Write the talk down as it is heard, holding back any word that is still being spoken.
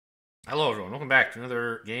Hello, everyone. Welcome back to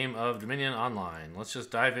another game of Dominion Online. Let's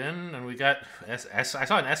just dive in, and we got I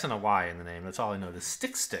saw an S and a Y in the name. That's all I noticed.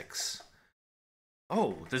 Sticks.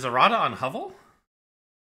 Oh, there's a Rada on Hovel.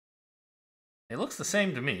 It looks the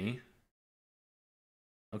same to me.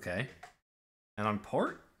 Okay, and on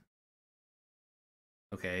Port.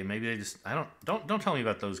 Okay, maybe they just don't tell me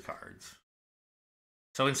about those cards.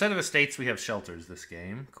 So instead of estates, we have shelters this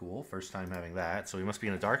game. Cool. First time having that. So we must be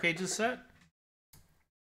in a Dark Ages set.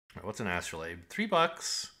 Right, what's an Astrolabe?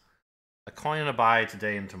 $3. A coin and a buy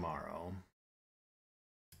today and tomorrow.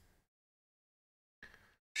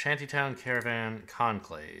 Shantytown Caravan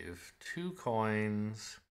Conclave. 2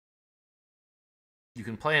 coins. You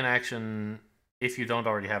can play an action if you don't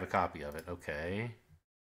already have a copy of it. Okay.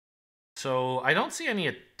 So I don't see any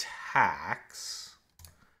attacks.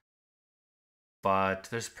 But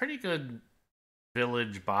there's pretty good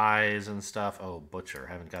village buys and stuff. Oh, Butcher.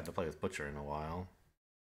 Haven't got to play with Butcher in a while.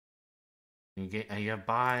 You have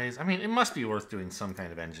buys. I mean, it must be worth doing some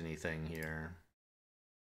kind of engine-y thing here.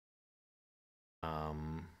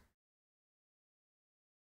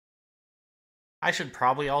 I should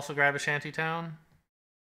probably also grab a Shantytown.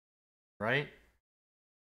 Right?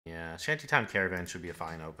 Yeah, Shantytown Caravan should be a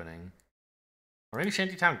fine opening. Or maybe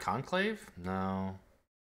Shantytown Conclave? No.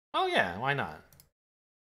 Oh yeah, why not?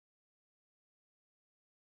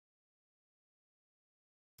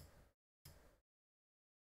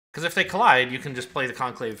 Because if they collide, you can just play the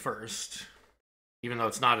Conclave first. Even though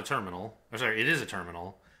it's not a terminal. Or sorry, it is a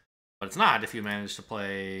terminal. But it's not if you manage to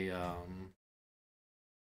play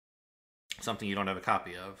something you don't have a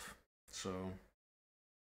copy of. So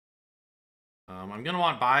I'm going to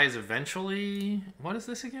want buys eventually. What is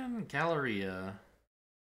this again? Galleria.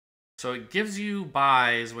 So it gives you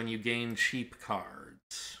buys when you gain cheap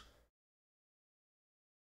cards.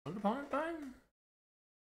 What did opponent buy?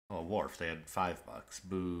 Oh, Wharf. They had $5.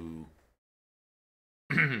 Boo.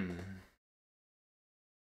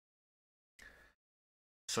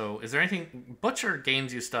 So, is there anything... Butcher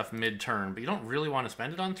gains you stuff mid-turn, but you don't really want to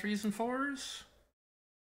spend it on 3s and 4s?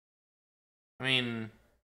 I mean...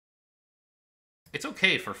 It's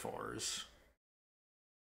okay for 4s.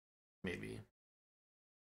 Maybe.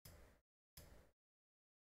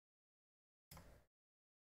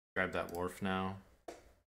 Grab that Wharf now.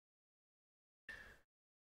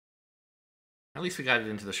 At least we got it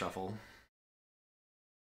into the shuffle.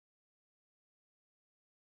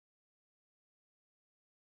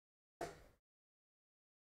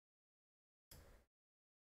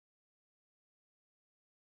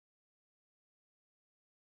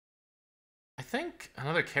 I think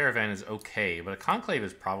another Caravan is okay, but a Conclave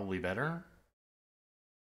is probably better.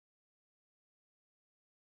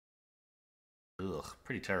 Ugh,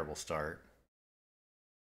 pretty terrible start.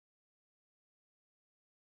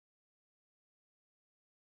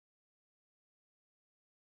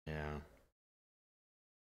 Yeah.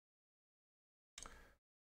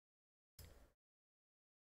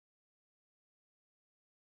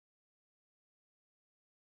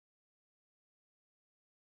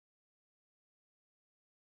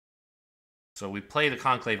 So we play the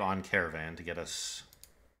Conclave on Caravan to get us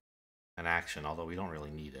an action, although we don't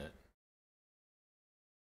really need it.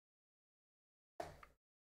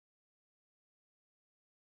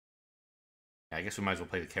 Yeah, I guess we might as well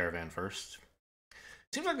play the Caravan first.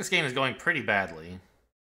 Seems like this game is going pretty badly.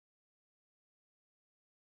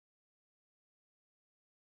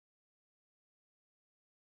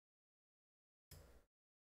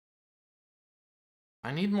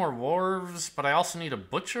 I need more wharves, but I also need a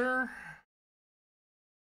butcher.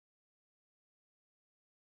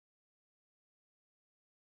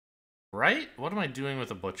 Right? What am I doing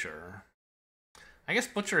with a butcher? I guess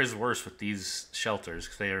butcher is worse with these shelters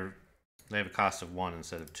because they have a cost of 1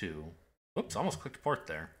 instead of 2. Whoops, almost clicked port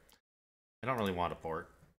there. I don't really want a port.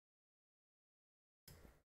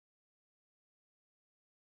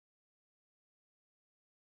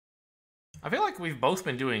 I feel like we've both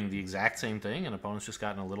been doing the exact same thing, and opponents just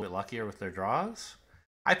gotten a little bit luckier with their draws.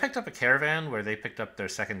 I picked up a Caravan where they picked up their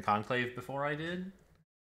second Conclave before I did.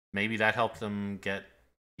 Maybe that helped them get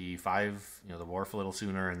the 5, the Wharf a little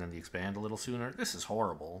sooner, and then the Expand a little sooner. This is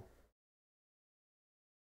horrible.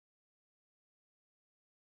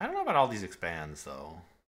 I don't know about all these expands, though.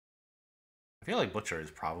 I feel like Butcher is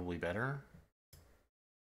probably better.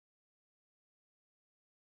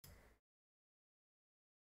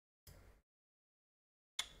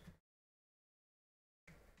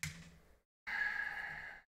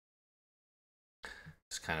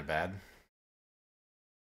 It's kind of bad.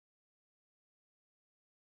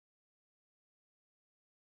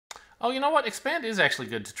 Oh, you know what? Expand is actually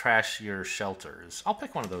good to trash your shelters. I'll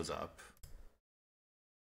pick one of those up.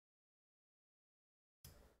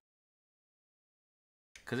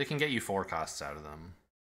 because it can get you 4 costs out of them.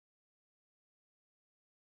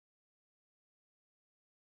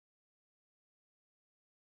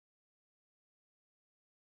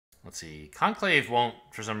 Let's see. Conclave won't,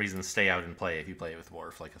 for some reason, stay out and play if you play it with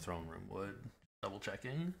Wharf like a Throne Room would. Double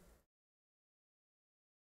checking.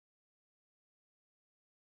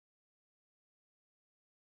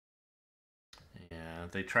 Yeah,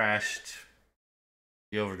 they trashed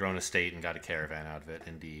the Overgrown Estate and got a Caravan out of it,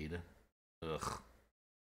 indeed. Ugh.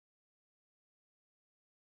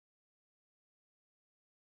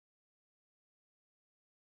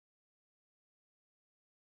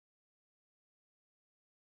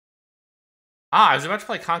 Ah, I was about to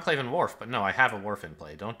play Conclave and Wharf, but no, I have a Wharf in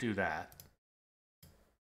play. Don't do that.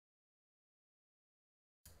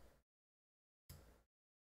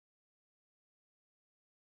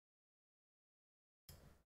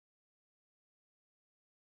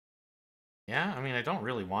 Yeah, I mean, I don't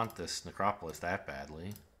really want this Necropolis that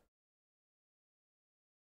badly.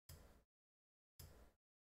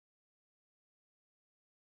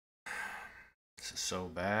 This is so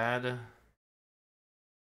bad.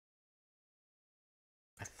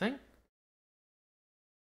 I think...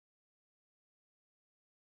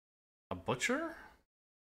 a Butcher?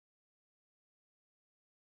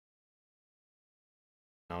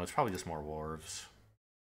 No, it's probably just more Wharves.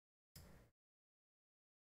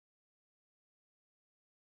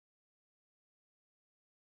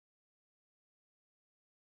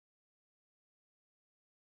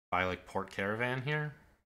 Buy, like, Port Caravan here?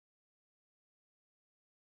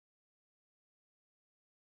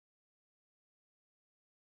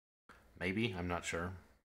 Maybe, I'm not sure.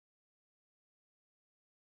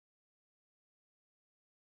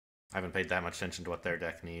 I haven't paid that much attention to what their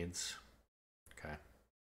deck needs. Okay.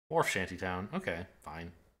 Wharf Shantytown. Okay,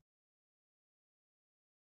 fine.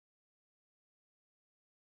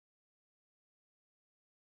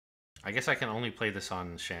 I guess I can only play this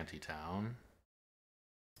on Shantytown.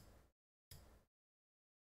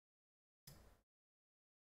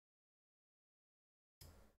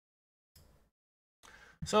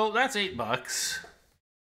 So that's $8.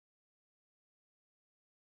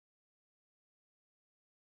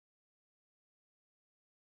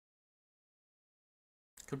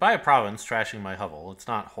 Could buy a province, trashing my hovel. It's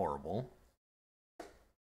not horrible. But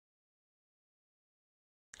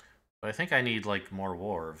I think I need, like, more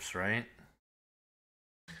wharves, right?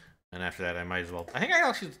 And after that, I might as well... I think I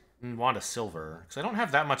actually want a silver, because I don't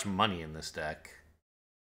have that much money in this deck.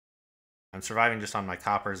 I'm surviving just on my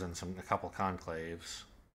coppers and a couple conclaves.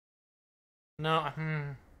 No,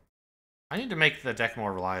 I need to make the deck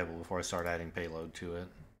more reliable before I start adding payload to it.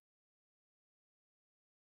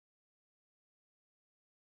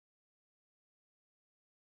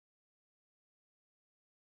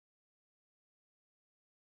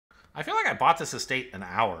 I feel like I bought this estate an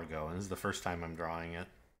hour ago, and this is the first time I'm drawing it.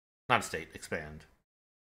 Not estate, expand.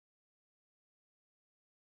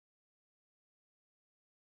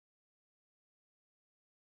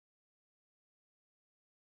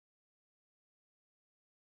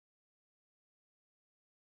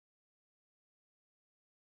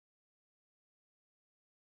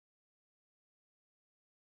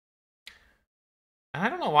 And I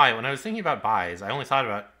don't know why, when I was thinking about buys, I only thought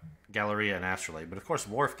about Galleria and Astrolabe, but of course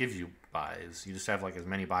Wharf gives you buys. You just have like as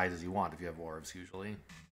many buys as you want if you have Wharves, usually.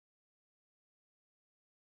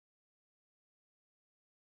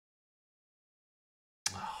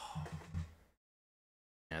 Oh.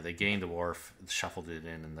 Yeah, they gained a Wharf, shuffled it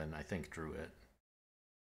in, and then I think drew it.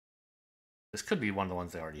 This could be one of the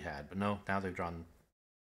ones they already had, but no, now they've drawn...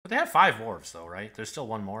 But they have 5 Wharves, though, right? There's still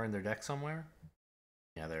one more in their deck somewhere?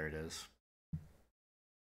 Yeah, there it is.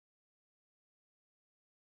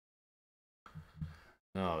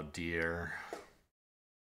 Oh, dear.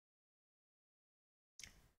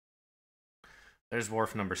 There's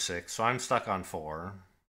Wharf number 6, so I'm stuck on 4.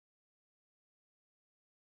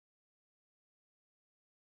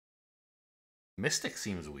 Mystic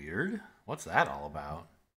seems weird. What's that all about?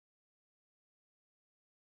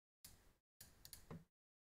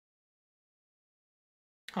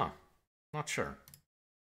 Huh. Not sure.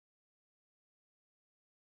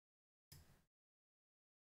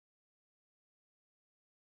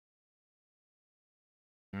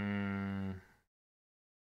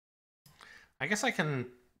 I guess I can...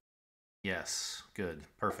 Yes. Good.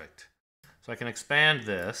 Perfect. So I can expand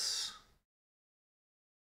this.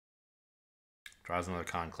 Draws another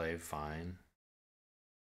conclave. Fine.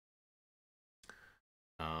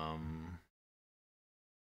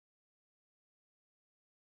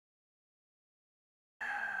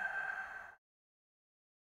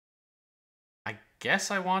 I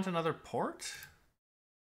guess I want another port?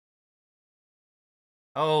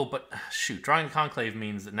 Oh, but shoot, drawing the Conclave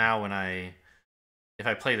means that now if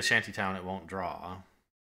I play the Shantytown, it won't draw.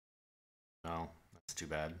 No, that's too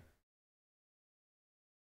bad.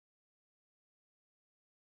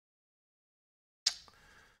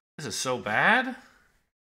 This is so bad.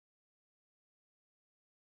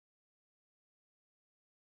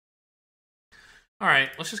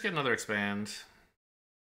 Alright, let's just get another expand.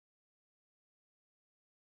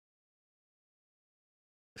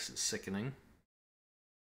 This is sickening.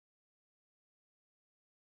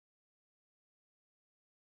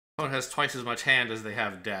 Opponent has twice as much hand as they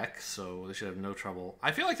have deck, so they should have no trouble.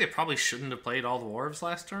 I feel like they probably shouldn't have played all the Wharves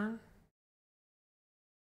last turn.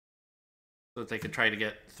 So that they could try to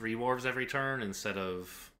get 3 Wharves every turn instead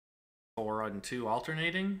of 4 and 2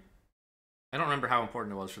 alternating. I don't remember how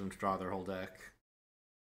important it was for them to draw their whole deck.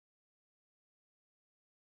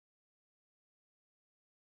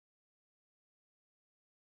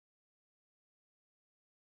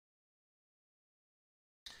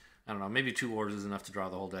 I don't know, maybe 2 Wharves is enough to draw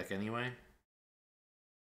the whole deck anyway.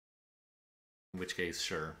 In which case,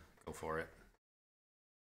 sure, go for it.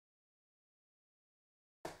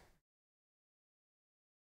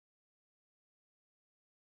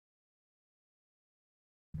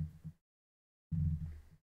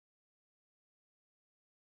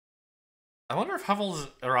 I wonder if Hovell's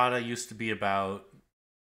errata used to be about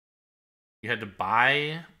you had to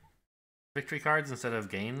buy victory cards instead of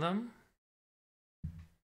gain them.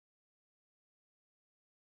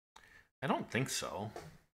 I don't think so.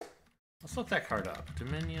 Let's look that card up.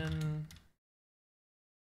 Dominion.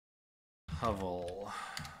 Hovell.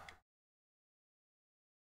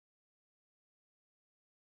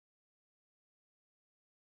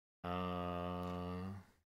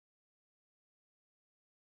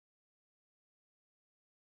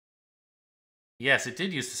 Yes, it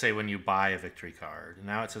did used to say when you buy a victory card.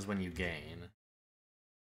 Now it says when you gain.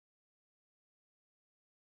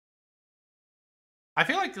 I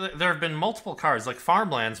feel like there have been multiple cards, like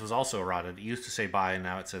Farmlands was also errated. It used to say buy, and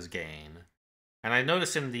now it says gain. And I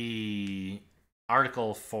noticed in the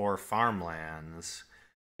article for Farmlands,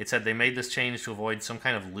 it said they made this change to avoid some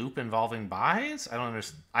kind of loop involving buys. I don't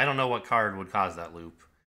understand. I don't know what card would cause that loop.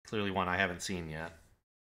 Clearly one I haven't seen yet.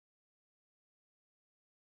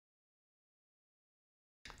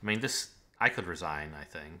 I mean, I could resign, I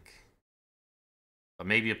think. But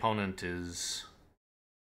maybe opponent is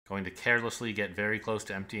going to carelessly get very close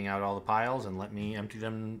to emptying out all the piles and let me empty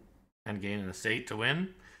them and gain an estate to win.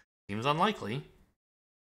 Seems unlikely.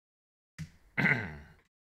 A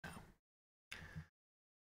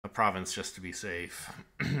province just to be safe.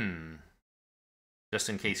 Just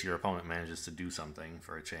in case your opponent manages to do something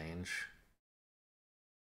for a change.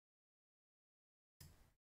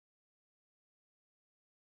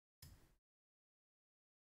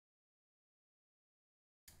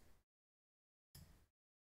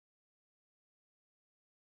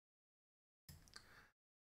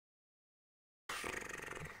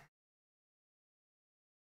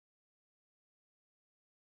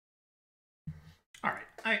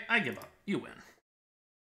 Alright, I give up. You win.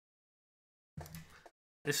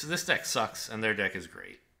 This deck sucks, and their deck is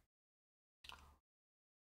great.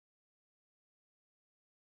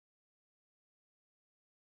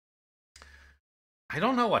 I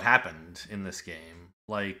don't know what happened in this game.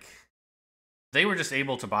 Like, they were just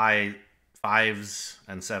able to buy 5s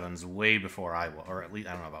and 7s way before I was, or at least,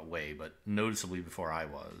 I don't know about way, but noticeably before I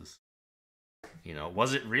was. You know,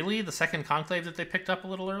 was it really the second Conclave that they picked up a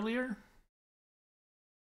little earlier?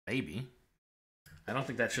 Maybe. I don't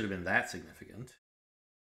think that should have been that significant.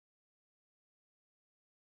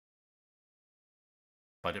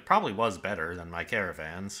 But it probably was better than my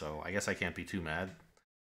Caravan, so I guess I can't be too mad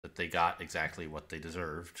that they got exactly what they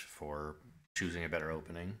deserved for choosing a better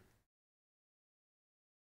opening.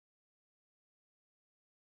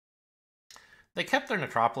 They kept their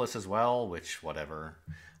Necropolis as well, which, whatever.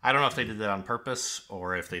 I don't know if they did that on purpose,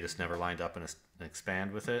 or if they just never lined up and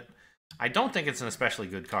expand with it. I don't think it's an especially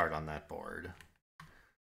good card on that board.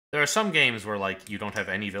 There are some games where, like, you don't have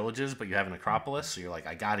any villages, but you have a Necropolis, so you're like,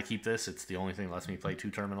 I gotta keep this. It's the only thing that lets me play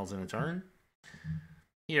 2 terminals in a turn.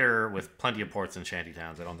 Here, with plenty of ports and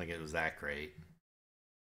shantytowns, I don't think it was that great.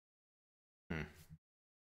 I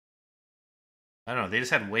don't know, they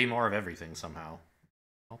just had way more of everything somehow.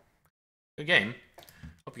 Well, good game.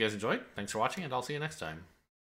 Hope you guys enjoyed. Thanks for watching, and I'll see you next time.